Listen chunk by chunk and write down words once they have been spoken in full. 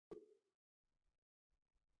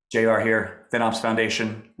JR here, FinOps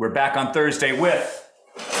Foundation. We're back on Thursday with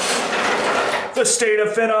the State of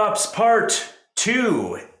FinOps Part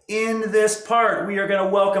 2. In this part, we are going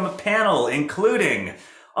to welcome a panel including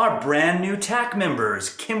our brand new TAC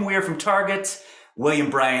members, Kim Wier from Target, William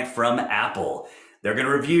Bryant from Apple. They're going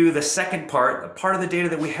to review the second part, a part of the data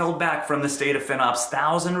that we held back from the State of FinOps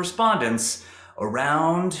 1,000 respondents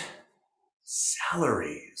around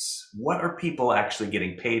salaries. What are people actually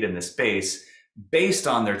getting paid in this space based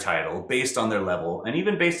on their title, based on their level, and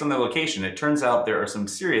even based on their location? It turns out there are some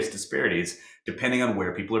serious disparities depending on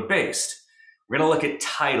where people are based. We're going to look at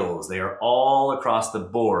titles. They are all across the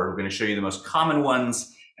board. We're going to show you the most common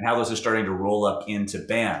ones and how those are starting to roll up into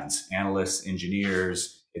bands, analysts,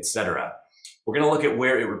 engineers, etc. We're going to look at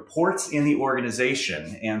where it reports in the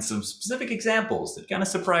organization and some specific examples that kind of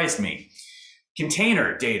surprised me.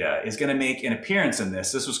 Container data is going to make an appearance in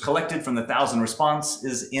this. This was collected from the 1,000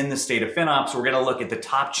 responses in the State of FinOps. We're going to look at the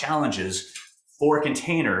top challenges for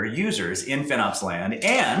container users in FinOps land,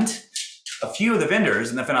 and a few of the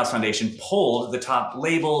vendors in the FinOps Foundation pulled the top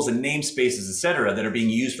labels and namespaces, et cetera, that are being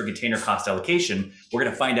used for container cost allocation. We're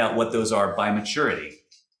going to find out what those are by maturity.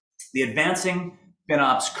 The Advancing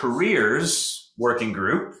FinOps Careers Working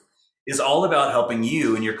Group is all about helping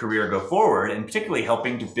you in your career go forward, and particularly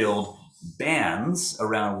helping to build bands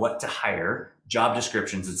around what to hire, job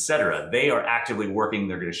descriptions, etc. They are actively working.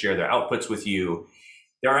 They're going to share their outputs with you.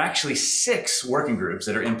 There are actually 6 working groups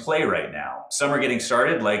that are in play right now. Some are getting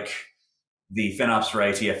started, like the FinOps for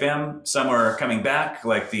ITFM. Some are coming back,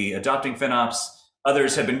 like the Adopting FinOps.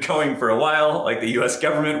 Others have been going for a while, like the US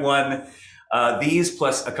government one. These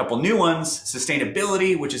plus a couple new ones.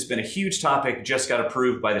 Sustainability, which has been a huge topic, just got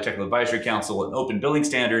approved by the Technical Advisory Council, an open billing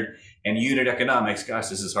standard, and unit economics. Gosh,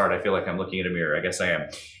 this is hard. I feel like I'm looking at a mirror. I guess I am.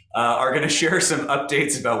 Are going to share some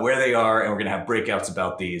updates about where they are, and we're going to have breakouts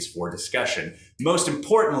about these for discussion. Most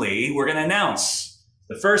importantly, we're going to announce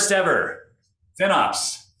the first ever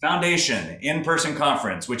FinOps Foundation in-person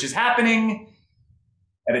conference, which is happening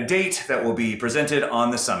at a date that will be presented on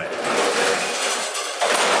the summit.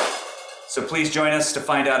 So please join us to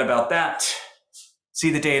find out about that. See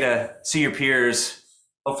the data, see your peers.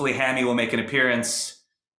 Hopefully Hammy will make an appearance.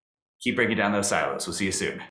 Keep breaking down those silos. We'll see you soon.